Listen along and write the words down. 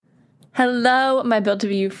Hello, my Built to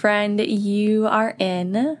Be You friend. You are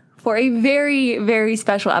in for a very, very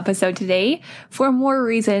special episode today for more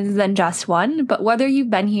reasons than just one. But whether you've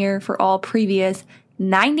been here for all previous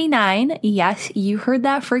 99, yes, you heard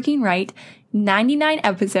that freaking right, 99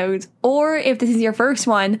 episodes, or if this is your first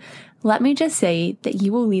one, let me just say that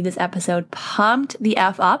you will leave this episode pumped the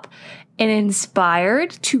F up and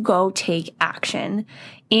inspired to go take action.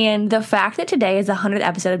 And the fact that today is the 100th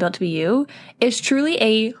episode of Built to Be You is truly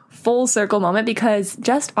a full circle moment, because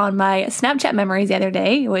just on my Snapchat memories the other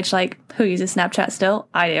day, which who uses Snapchat still?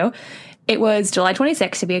 I do. It was July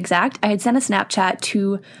 26th to be exact. I had sent a Snapchat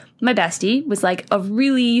to my bestie with a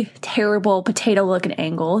really terrible potato looking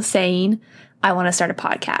angle saying, I want to start a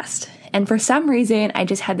podcast. And for some reason, I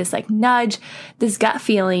just had this nudge, this gut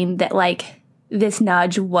feeling that this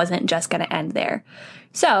nudge wasn't just going to end there.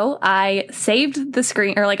 So I saved the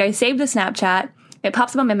screen, I saved the Snapchat. It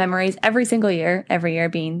pops up on my memories every single year, every year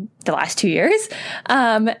being the last 2 years.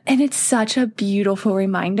 And it's such a beautiful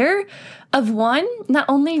reminder of one, not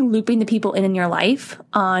only looping the people in your life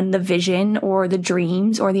on the vision or the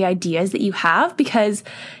dreams or the ideas that you have, because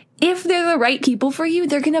if they're the right people for you,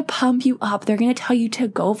 they're going to pump you up. They're going to tell you to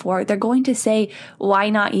go for it. They're going to say, why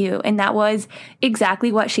not you? And that was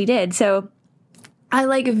exactly what she did. So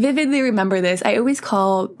I vividly remember this. I always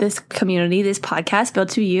call this community, this podcast, Built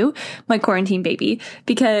to You, my quarantine baby,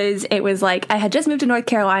 because it was I had just moved to North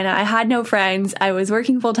Carolina. I had no friends. I was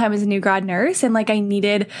working full time as a new grad nurse, and I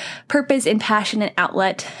needed purpose and passion and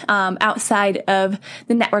outlet outside of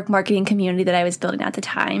the network marketing community that I was building at the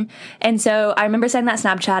time. And so I remember sending that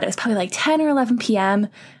Snapchat. It was probably 10 or 11 p.m.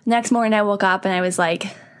 Next morning I woke up and I was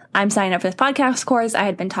I'm signing up for this podcast course. I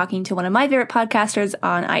had been talking to one of my favorite podcasters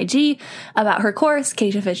on IG about her course,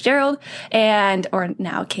 Keisha Fitzgerald, or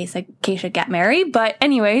now Keisha Get Married. But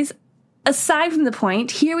anyways, aside from the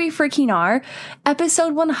point, here we freaking are,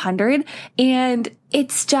 episode 100, and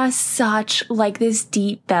it's just such this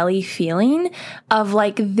deep belly feeling of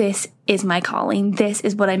this is my calling. This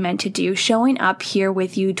is what I'm meant to do. Showing up here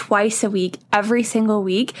with you twice a week, every single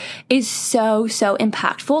week is so, so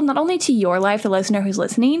impactful, not only to your life, the listener who's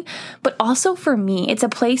listening, but also for me. It's a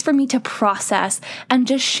place for me to process and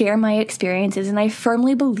just share my experiences. And I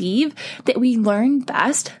firmly believe that we learn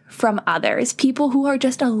best from others, people who are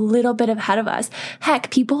just a little bit ahead of us.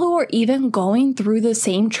 Heck, people who are even going through the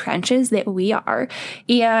same trenches that we are.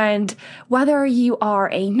 And whether you are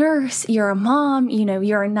a nurse, you're a mom,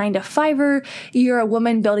 you're a 9-to-5er, you're a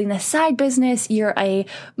woman building a side business, you're a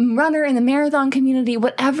runner in the marathon community,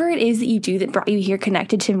 whatever it is that you do that brought you here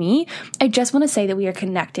connected to me, I just want to say that we are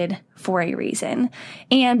connected for a reason.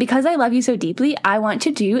 And because I love you so deeply, I want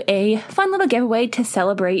to do a fun little giveaway to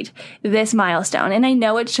celebrate this milestone. And I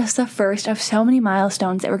know it's just the first of so many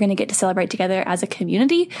milestones that we're going to get to celebrate together as a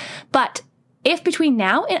community. But if between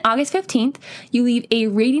now and August 15th, you leave a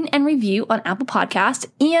rating and review on Apple Podcasts,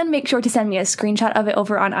 and make sure to send me a screenshot of it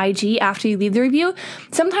over on IG after you leave the review.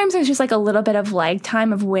 Sometimes there's just a little bit of lag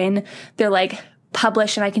time of when they're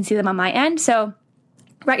published and I can see them on my end. So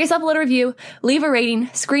write yourself a little review, leave a rating,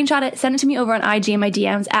 screenshot it, send it to me over on IG in my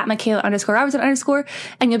DMs at Michaela_Robertson_,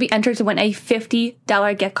 and you'll be entered to win a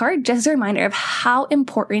 $50 gift card. Just a reminder of how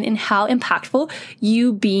important and how impactful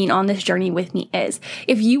you being on this journey with me is.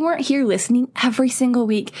 If you weren't here listening every single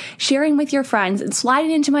week, sharing with your friends and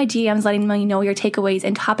sliding into my DMs, letting me know your takeaways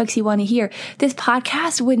and topics you want to hear, this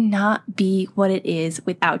podcast would not be what it is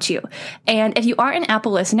without you. And if you are an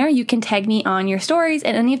Apple listener, you can tag me on your stories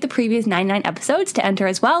and any of the previous 99 episodes to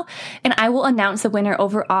enter as well, and I will announce the winner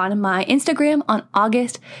over on my Instagram on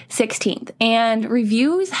August 16th. And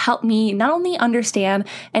reviews help me not only understand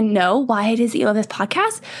and know why it is that you love this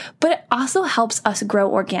podcast, but it also helps us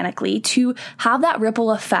grow organically to have that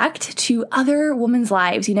ripple effect to other women's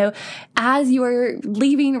lives. As you're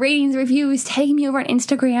leaving ratings, reviews, tagging me over on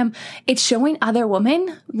Instagram, it's showing other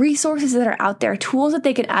women resources that are out there, tools that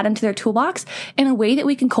they could add into their toolbox in a way that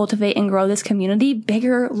we can cultivate and grow this community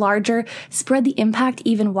bigger, larger, spread the impact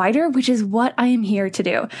even wider, which is what I am here to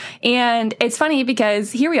do. And it's funny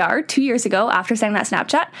because here we are 2 years ago after sending that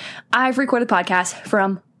Snapchat, I've recorded podcasts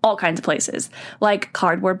from all kinds of places, like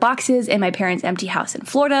cardboard boxes in my parents' empty house in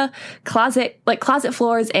Florida, closet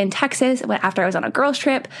floors in Texas after I was on a girls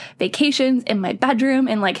trip, vacations in my bedroom,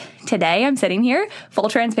 and today I'm sitting here, full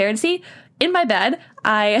transparency, in my bed.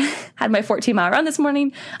 I had my 14-mile run this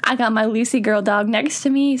morning. I got my Lucy girl dog next to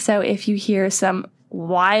me, so if you hear some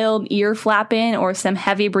wild ear flapping or some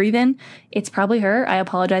heavy breathing, it's probably her. I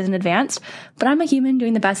apologize in advance, but I'm a human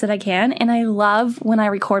doing the best that I can. And I love when I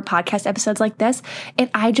record podcast episodes like this, and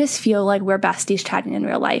I just feel like we're besties chatting in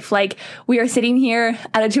real life. Like we are sitting here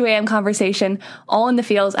at a 2 a.m. conversation, all in the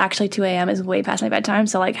feels. Actually, 2 a.m. is way past my bedtime.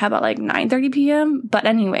 So like, how about like 9:30 p.m.? But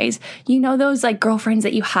anyways, you know, those like girlfriends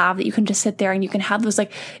that you have that you can just sit there and you can have those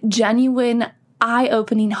like genuine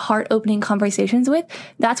eye-opening, heart-opening conversations with.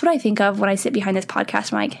 That's what I think of when I sit behind this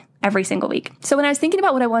podcast mic every single week. So when I was thinking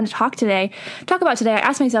about what I wanted to talk about today, I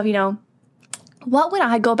asked myself, you know, what would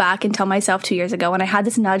I go back and tell myself 2 years ago when I had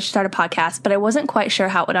this nudge to start a podcast, but I wasn't quite sure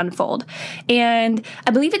how it would unfold? And I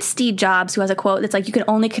believe it's Steve Jobs who has a quote that's like, you can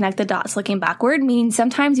only connect the dots looking backward, meaning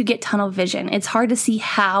sometimes you get tunnel vision. It's hard to see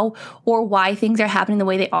how or why things are happening the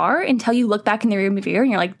way they are until you look back in the rearview mirror and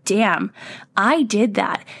you're like, damn, I did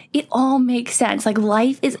that. It all makes sense. Like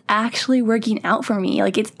life is actually working out for me.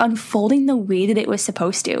 Like it's unfolding the way that it was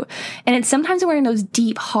supposed to. And it's sometimes we're in those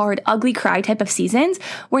deep, hard, ugly cry type of seasons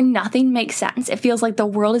where nothing makes sense. It feels like the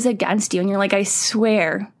world is against you and you're like, I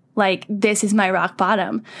swear, like this is my rock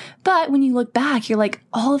bottom. But when you look back, you're like,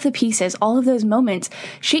 all of the pieces, all of those moments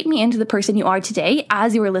shape me into the person you are today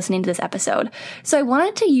as you were listening to this episode. So I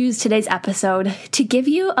wanted to use today's episode to give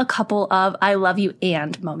you a couple of I love you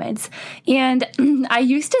and moments. And I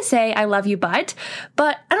used to say I love you, but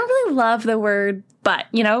I don't really love the word but,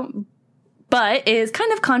 you know. But is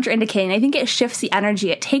kind of contraindicating. I think it shifts the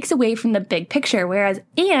energy. It takes away from the big picture, whereas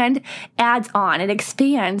and adds on. It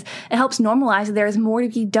expands. It helps normalize that there is more to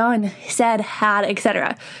be done, said, had,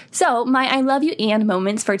 etc. So my I love you and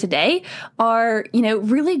moments for today are, you know,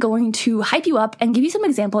 really going to hype you up and give you some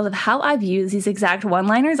examples of how I've used these exact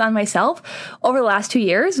one-liners on myself over the last 2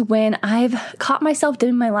 years when I've caught myself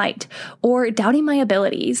dimming my light or doubting my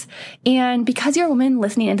abilities. And because you're a woman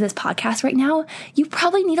listening into this podcast right now, you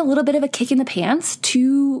probably need a little bit of a kick in the pants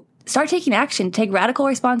to start taking action, take radical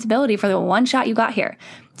responsibility for the one shot you got here.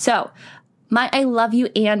 So my I love you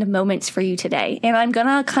and moments for you today. And I'm going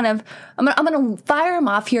to fire them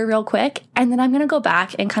off here real quick. And then I'm going to go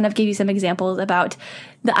back and kind of give you some examples about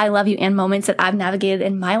the I love you and moments that I've navigated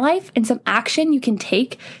in my life and some action you can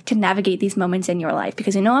take to navigate these moments in your life,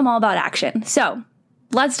 because you know I'm all about action. So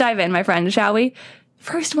let's dive in, my friend, shall we?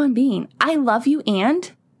 First one being, I love you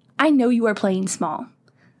and I know you are playing small.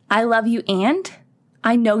 I love you and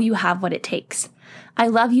I know you have what it takes. I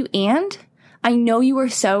love you and I know you are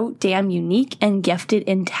so damn unique and gifted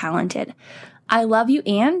and talented. I love you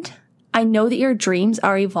and I know that your dreams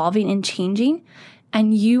are evolving and changing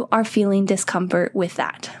and you are feeling discomfort with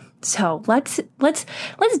that. So let's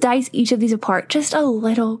dice each of these apart just a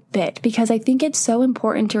little bit, because I think it's so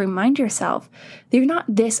important to remind yourself that you're not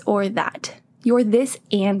this or that. You're this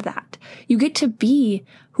and that. You get to be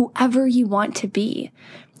whoever you want to be.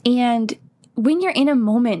 And when you're in a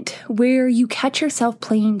moment where you catch yourself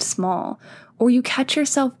playing small or you catch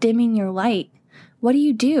yourself dimming your light, what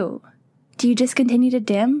do? Do you just continue to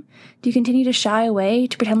dim? Do you continue to shy away,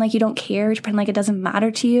 to pretend like you don't care, to pretend like it doesn't matter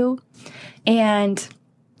to you? And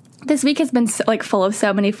this week has been full of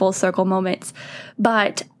so many full circle moments.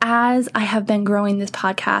 But as I have been growing this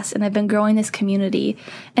podcast and I've been growing this community,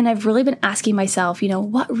 and I've really been asking myself, you know,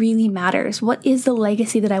 what really matters? What is the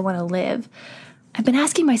legacy that I want to live? I've been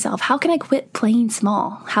asking myself, how can I quit playing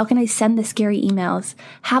small? How can I send the scary emails,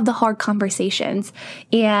 have the hard conversations?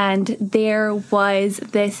 And there was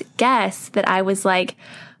this guest that I was like,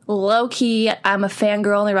 low-key, I'm a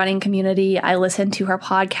fangirl in the running community. I listen to her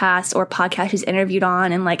podcast or podcast she's interviewed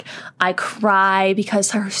on, and like I cry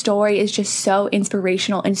because her story is just so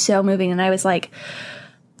inspirational and so moving. And I was like,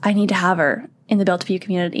 I need to have her in the Built to Be You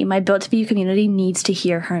community. My Built to Be You community needs to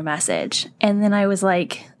hear her message. And then I was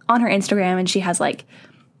like, on her Instagram, and she has like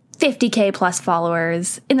 50K plus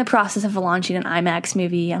followers, in the process of launching an IMAX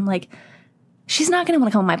movie. I'm like, she's not going to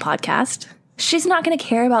want to come on my podcast. She's not going to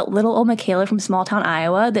care about little old Michaela from small town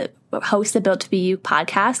Iowa that hosts the Built to Be You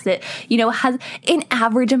podcast that, you know, has an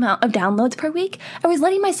average amount of downloads per week. I was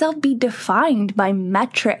letting myself be defined by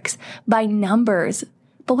metrics, by numbers.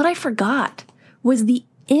 But what I forgot was the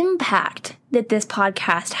impact that this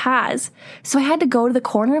podcast has. So I had to go to the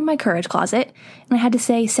corner of my courage closet and I had to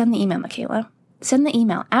say, send the email, Michaela. Send the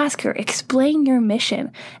email. Ask her. Explain your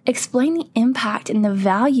mission. Explain the impact and the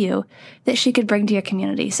value that she could bring to your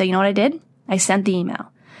community. So you know what I did? I sent the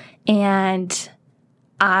email. And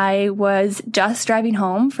I was just driving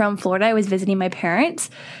home from Florida. I was visiting my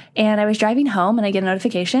parents, and I was driving home and I get a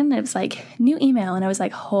notification. It was like, new email. And I was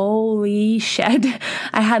like, holy shit.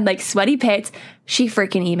 I had like sweaty pits. She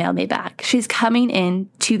freaking emailed me back. She's coming in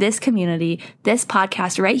to this community, this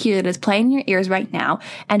podcast right here that is playing in your ears right now.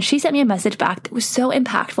 And she sent me a message back that was so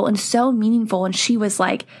impactful and so meaningful. And she was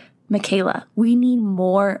like, Michaela, we need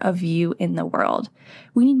more of you in the world.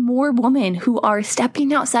 We need more women who are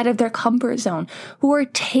stepping outside of their comfort zone, who are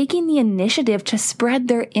taking the initiative to spread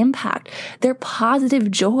their impact, their positive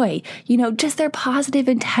joy, just their positive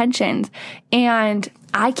intentions. And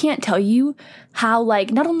I can't tell you how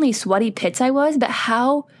not only sweaty pits I was, but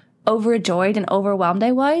how overjoyed and overwhelmed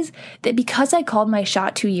I was that because I called my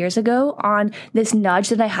shot 2 years ago on this nudge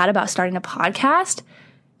that I had about starting a podcast,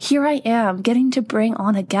 here I am getting to bring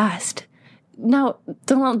on a guest. Now,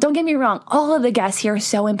 don't get me wrong. All of the guests here are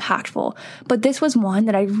so impactful, but this was one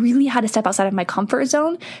that I really had to step outside of my comfort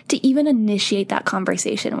zone to even initiate that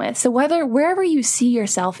conversation with. So wherever you see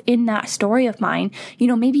yourself in that story of mine,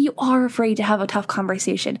 maybe you are afraid to have a tough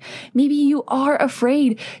conversation. Maybe you are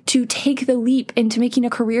afraid to take the leap into making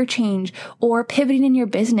a career change or pivoting in your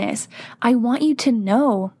business. I want you to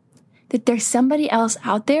know that there's somebody else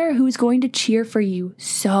out there who's going to cheer for you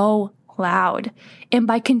so loud. And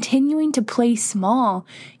by continuing to play small,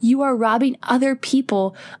 you are robbing other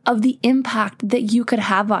people of the impact that you could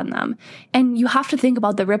have on them. And you have to think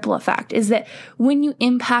about the ripple effect is that when you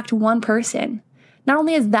impact one person, not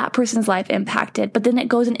only is that person's life impacted, but then it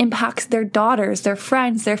goes and impacts their daughters, their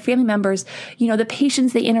friends, their family members, the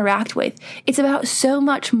patients they interact with. It's about so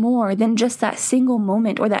much more than just that single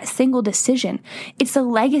moment or that single decision. It's the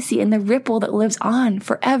legacy and the ripple that lives on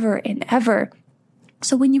forever and ever.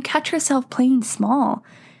 So when you catch yourself playing small,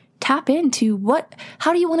 tap into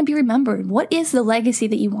how do you want to be remembered? What is the legacy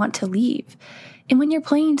that you want to leave? And when you're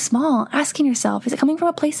playing small, asking yourself, is it coming from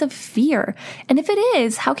a place of fear? And if it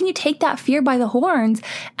is, how can you take that fear by the horns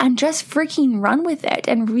and just freaking run with it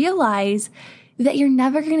and realize that you're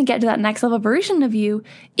never going to get to that next level version of you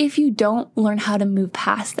if you don't learn how to move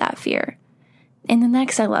past that fear? And the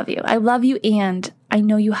next, I love you. I love you, and I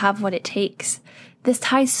know you have what it takes. This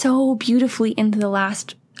ties so beautifully into the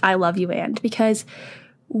last I love you and, because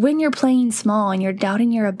when you're playing small and you're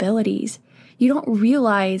doubting your abilities, you don't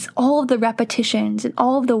realize all of the repetitions and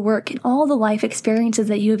all of the work and all the life experiences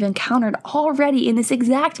that you have encountered already in this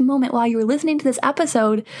exact moment while you're listening to this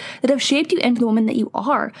episode that have shaped you into the woman that you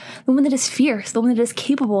are, the woman that is fierce, the woman that is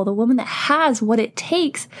capable, the woman that has what it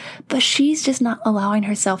takes, but she's just not allowing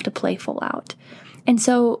herself to play full out. And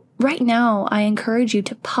so right now, I encourage you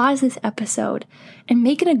to pause this episode and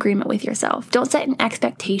make an agreement with yourself. Don't set an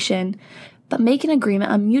expectation, but make an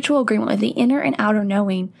agreement, a mutual agreement with the inner and outer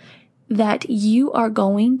knowing that you are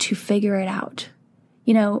going to figure it out.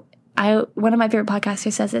 One of my favorite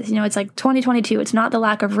podcasters says this, it's like 2022. It's not the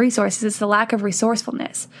lack of resources, it's the lack of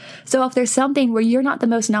resourcefulness. So if there's something where you're not the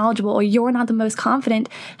most knowledgeable or you're not the most confident,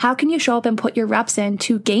 how can you show up and put your reps in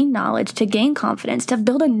to gain knowledge, to gain confidence, to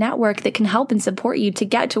build a network that can help and support you to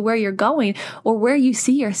get to where you're going or where you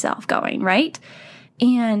see yourself going, right?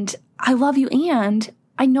 And I love you, and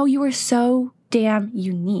I know you are so damn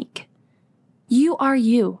unique. You are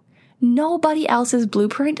you. Nobody else's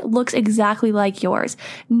blueprint looks exactly like yours.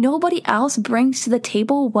 Nobody else brings to the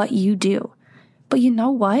table what you do. But you know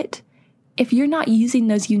what? If you're not using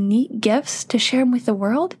those unique gifts to share them with the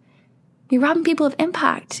world, you're robbing people of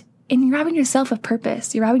impact, and you're robbing yourself of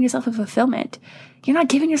purpose. You're robbing yourself of fulfillment. You're not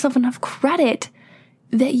giving yourself enough credit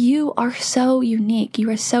that you are so unique. You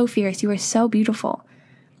are so fierce. You are so beautiful.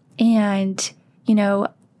 And,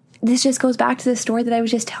 this just goes back to the story that I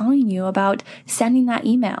was just telling you about sending that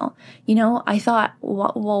email. I thought,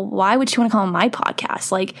 well, why would she want to come on my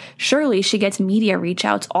podcast? Surely she gets media reach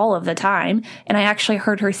outs all of the time. And I actually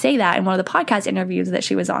heard her say that in one of the podcast interviews that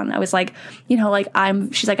she was on. I was like, she's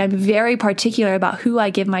like, I'm very particular about who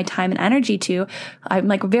I give my time and energy to.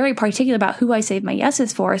 I'm very particular about who I save my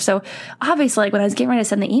yeses for. So obviously, when I was getting ready to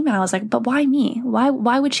send the email, I was like, but why me?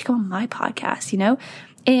 Why would she come on my podcast?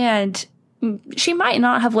 And she might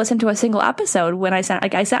not have listened to a single episode when I sent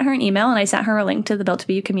her an email and I sent her a link to the Built to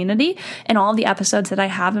Be You community and all the episodes that I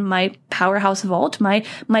have in my Powerhouse Vault, my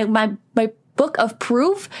book of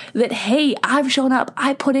proof that, hey, I've shown up.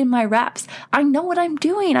 I put in my reps. I know what I'm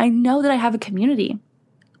doing. I know that I have a community,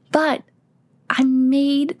 but I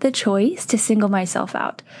made the choice to single myself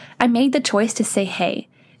out. I made the choice to say, hey,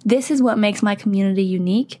 this is what makes my community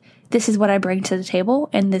unique. This is what I bring to the table,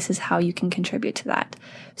 and this is how you can contribute to that.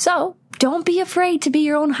 So don't be afraid to be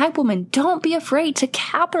your own hype woman. Don't be afraid to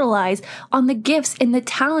capitalize on the gifts and the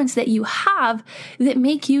talents that you have that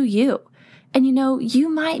make you you. And you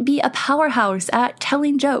might be a powerhouse at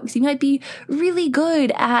telling jokes. You might be really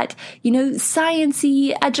good at,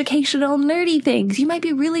 sciencey, educational, nerdy things. You might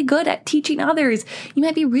be really good at teaching others. You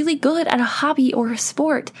might be really good at a hobby or a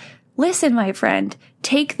sport. Listen, my friend,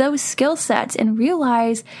 take those skill sets and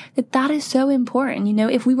realize that that is so important.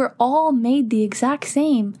 If we were all made the exact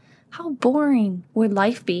same, how boring would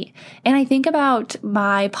life be? And I think about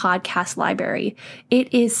my podcast library.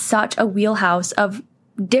 It is such a wheelhouse of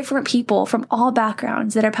different people from all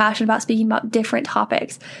backgrounds that are passionate about speaking about different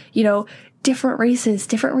topics, different races,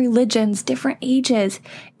 different religions, different ages.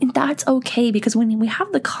 And that's okay, because when we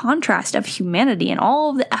have the contrast of humanity and all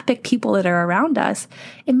of the epic people that are around us,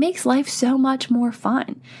 it makes life so much more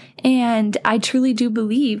fun. And I truly do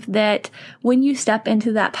believe that when you step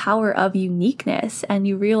into that power of uniqueness and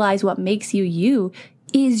you realize what makes you you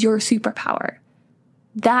is your superpower,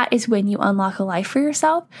 that is when you unlock a life for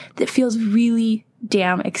yourself that feels really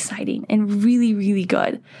damn exciting and really, really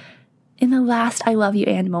good. And the last I love you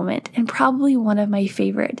and moment, and probably one of my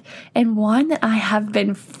favorite, and one that I have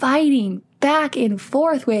been fighting back and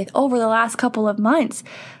forth with over the last couple of months.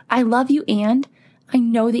 I love you, and I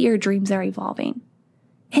know that your dreams are evolving.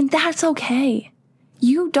 And that's okay.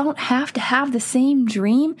 You don't have to have the same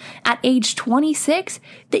dream at age 26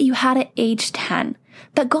 that you had at age 10.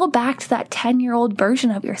 But go back to that 10-year-old version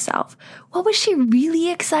of yourself. What was she really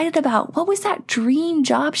excited about? What was that dream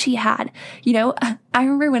job she had? I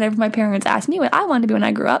remember whenever my parents asked me what I wanted to be when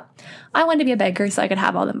I grew up, I wanted to be a banker so I could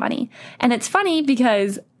have all the money. And it's funny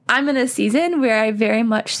because I'm in a season where I very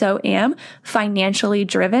much so am financially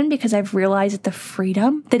driven, because I've realized that the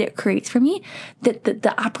freedom that it creates for me, that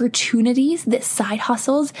the opportunities that side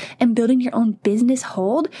hustles and building your own business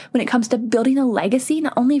hold when it comes to building a legacy,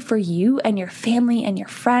 not only for you and your family and your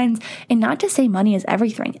friends. And not to say money is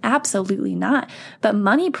everything, absolutely not, but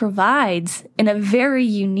money provides in a very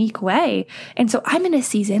unique way. And so I'm in a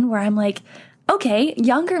season where I'm like, okay,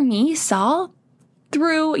 younger me saw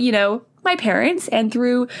through, my parents and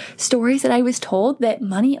through stories that I was told that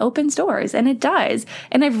money opens doors, and it does.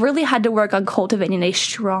 And I've really had to work on cultivating a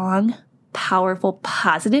strong, powerful,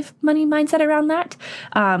 positive money mindset around that.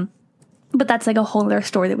 But that's like a whole other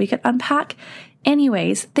story that we could unpack.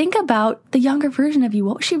 Anyways, think about the younger version of you.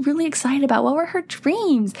 What was she really excited about? What were her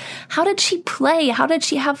dreams? How did she play? How did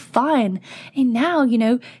she have fun? And now,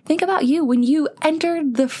 think about you when you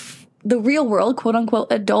entered the real world, quote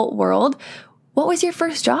unquote, adult world. What was your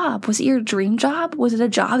first job? Was it your dream job? Was it a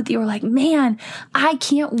job that you were like, man, I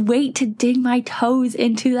can't wait to dig my toes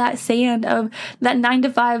into that sand of that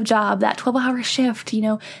 9-to-5 job, that 12-hour shift, the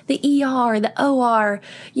ER, the OR,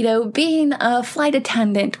 being a flight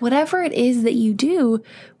attendant, whatever it is that you do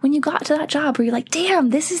when you got to that job where you're like,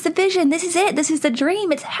 damn, this is the vision. This is it. This is the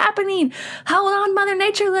dream. It's happening. Hold on, Mother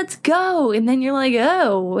Nature, let's go. And then you're like,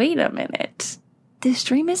 oh, wait a minute. This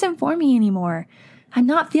dream isn't for me anymore. I'm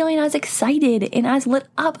not feeling as excited and as lit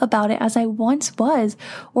up about it as I once was,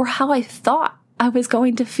 or how I thought I was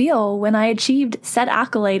going to feel when I achieved said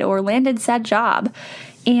accolade or landed said job.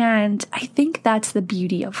 And I think that's the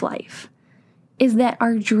beauty of life, is that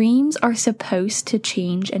our dreams are supposed to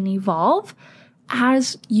change and evolve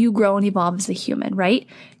as you grow and evolve as a human, right?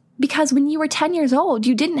 Because when you were 10 years old,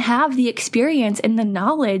 you didn't have the experience and the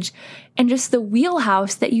knowledge and just the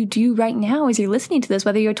wheelhouse that you do right now as you're listening to this,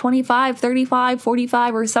 whether you're 25, 35,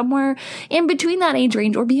 45, or somewhere in between that age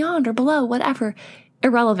range or beyond or below, whatever.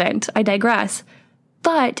 Irrelevant. I digress.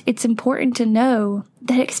 But it's important to know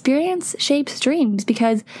that experience shapes dreams,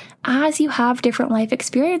 because as you have different life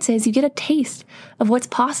experiences, you get a taste of what's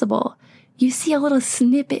possible. You see a little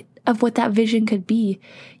snippet of what that vision could be.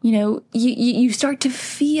 You start to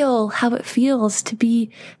feel how it feels to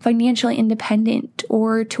be financially independent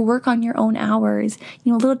or to work on your own hours. A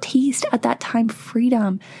little taste at that time,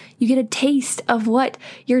 freedom. You get a taste of what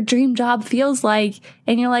your dream job feels like.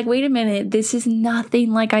 And you're like, wait a minute, this is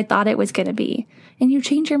nothing like I thought it was going to be. And you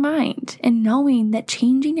change your mind, and knowing that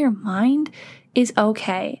changing your mind is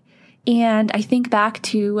okay. And I think back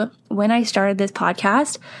to when I started this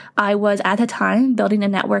podcast, I was at the time building a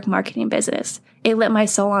network marketing business. It lit my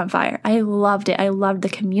soul on fire. I loved it. I loved the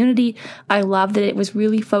community. I loved that it was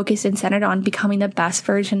really focused and centered on becoming the best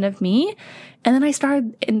version of me. And then I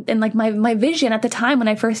started, and like my vision at the time when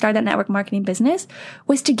I first started that network marketing business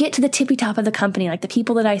was to get to the tippy top of the company, like the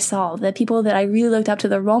people that I saw, the people that I really looked up to,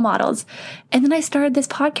 the role models. And then I started this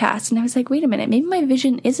podcast, and I was like, wait a minute, maybe my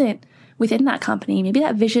vision isn't within that company. Maybe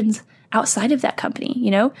that vision's outside of that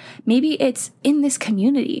company, Maybe it's in this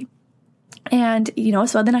community. And,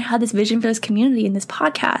 so then I had this vision for this community and this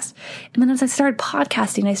podcast. And then as I started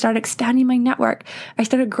podcasting, I started expanding my network. I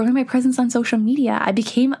started growing my presence on social media. I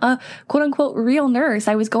became a quote unquote real nurse.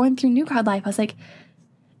 I was going through New Grad life. I was like,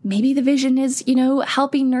 maybe the vision is,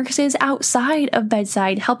 helping nurses outside of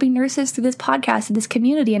bedside, helping nurses through this podcast and this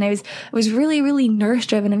community. And I was really, really nurse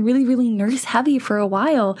driven and really, really nurse heavy for a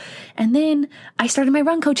while. And then I started my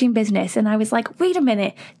run coaching business and I was like, wait a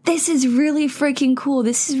minute, this is really freaking cool.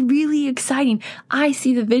 This is really exciting. I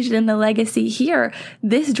see the vision and the legacy here.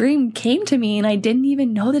 This dream came to me and I didn't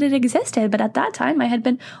even know that it existed. But at that time I had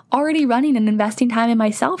been already running and investing time in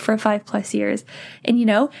myself for 5+ years. And,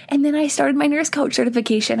 and then I started my nurse coach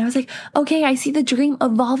certification. I was like, okay, I see the dream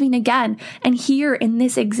evolving again. And here in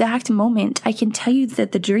this exact moment, I can tell you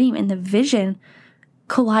that the dream and the vision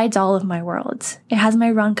collides all of my worlds. It has my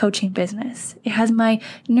run coaching business. It has my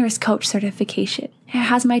nurse coach certification. It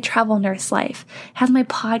has my travel nurse life. It has my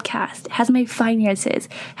podcast. It has my finances.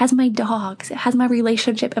 It has my dogs. It has my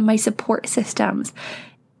relationship and my support systems.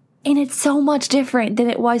 And it's so much different than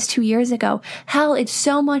it was 2 years ago. Hell, it's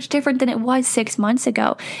so much different than it was 6 months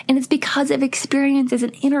ago. And it's because of experiences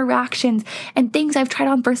and interactions and things I've tried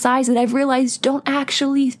on for size that I've realized don't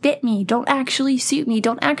actually fit me, don't actually suit me,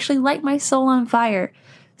 don't actually light my soul on fire.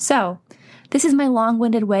 So, this is my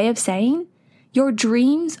long-winded way of saying your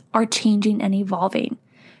dreams are changing and evolving.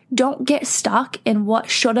 Don't get stuck in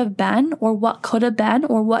what should have been or what could have been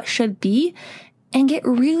or what should be, and get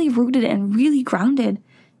really rooted and really grounded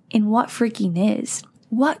in what freaking is,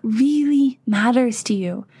 what really matters to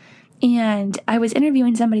you. And I was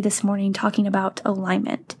interviewing somebody this morning talking about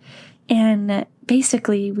alignment. And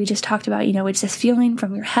basically we just talked about, it's this feeling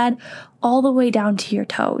from your head all the way down to your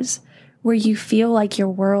toes, where you feel like your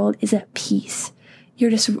world is at peace.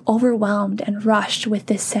 You're just overwhelmed and rushed with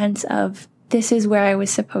this sense of, this is where I was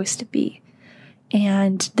supposed to be.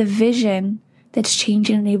 And the vision that's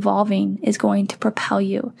changing and evolving is going to propel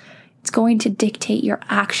you. It's going to dictate your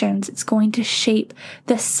actions. It's going to shape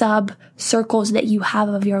the sub-circles that you have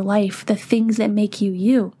of your life, the things that make you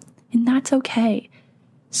you. And that's okay.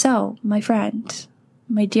 So, my friend,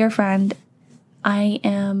 my dear friend, I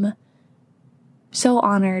am so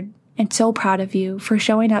honored and so proud of you for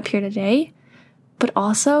showing up here today, but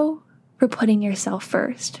also for putting yourself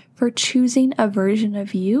first, for choosing a version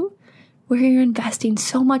of you where you're investing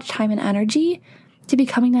so much time and energy to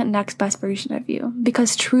becoming that next best version of you.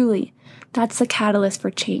 Because truly, that's the catalyst for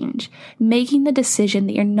change. Making the decision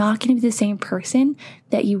that you're not going to be the same person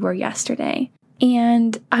that you were yesterday.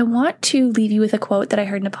 And I want to leave you with a quote that I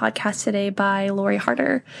heard in a podcast today by Lori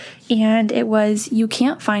Harder. And it was, you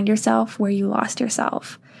can't find yourself where you lost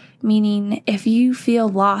yourself. Meaning, if you feel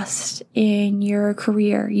lost in your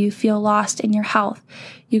career, you feel lost in your health,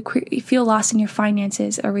 you feel lost in your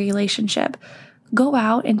finances or relationship, go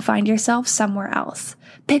out and find yourself somewhere else.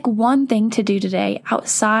 Pick one thing to do today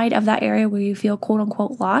outside of that area where you feel quote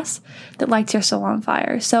unquote lost that lights your soul on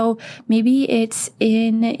fire. So maybe it's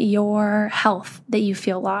in your health that you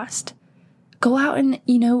feel lost. Go out and,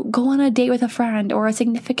 go on a date with a friend or a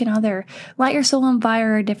significant other. Light your soul on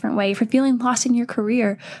fire a different way. If you're feeling lost in your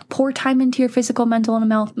career, pour time into your physical, mental,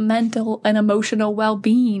 and emotional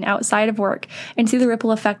well-being outside of work and see the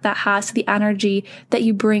ripple effect that has to the energy that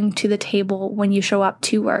you bring to the table when you show up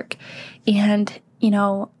to work. And,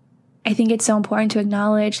 I think it's so important to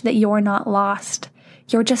acknowledge that you're not lost.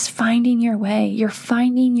 You're just finding your way. You're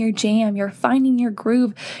finding your jam. You're finding your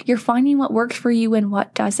groove. You're finding what works for you and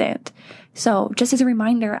what doesn't. So just as a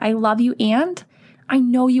reminder, I love you and I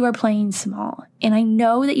know you are playing small and I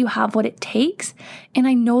know that you have what it takes and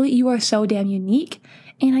I know that you are so damn unique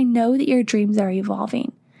and I know that your dreams are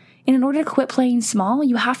evolving. And in order to quit playing small,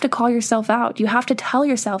 you have to call yourself out. You have to tell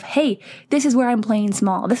yourself, hey, this is where I'm playing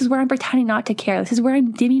small. This is where I'm pretending not to care. This is where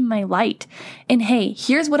I'm dimming my light. And hey,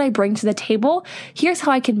 here's what I bring to the table. Here's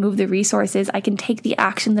how I can move the resources. I can take the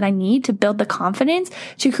action that I need to build the confidence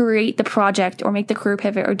to create the project or make the career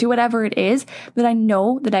pivot or do whatever it is that I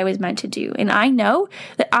know that I was meant to do. And I know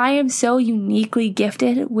that I am so uniquely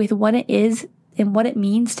gifted with what it is and what it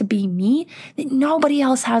means to be me, that nobody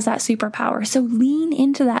else has that superpower. So lean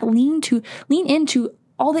into that, lean into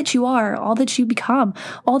all that you are, all that you become,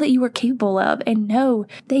 all that you are capable of, and know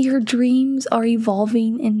that your dreams are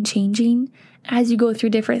evolving and changing as you go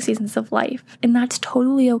through different seasons of life. And that's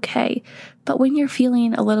totally okay. But when you're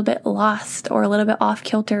feeling a little bit lost or a little bit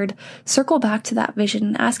off-kiltered, circle back to that vision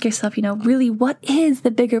and ask yourself, really, what is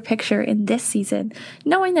the bigger picture in this season?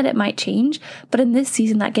 Knowing that it might change, but in this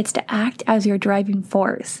season that gets to act as your driving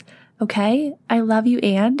force. Okay? I love you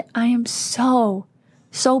and I am so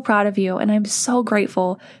so proud of you, and I'm so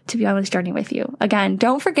grateful to be on this journey with you. Again,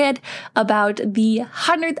 don't forget about the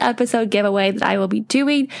 100th episode giveaway that I will be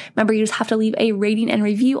doing. Remember, you just have to leave a rating and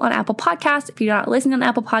review on Apple Podcasts. If you're not listening on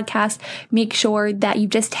Apple Podcasts, make sure that you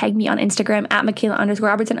just tag me on Instagram at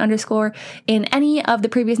Michaela_Robertson_ in any of the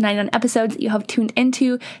previous 99 episodes that you have tuned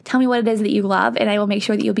into. Tell me what it is that you love, and I will make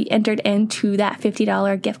sure that you'll be entered into that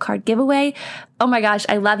 $50 gift card giveaway. Oh my gosh,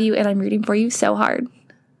 I love you, and I'm rooting for you so hard.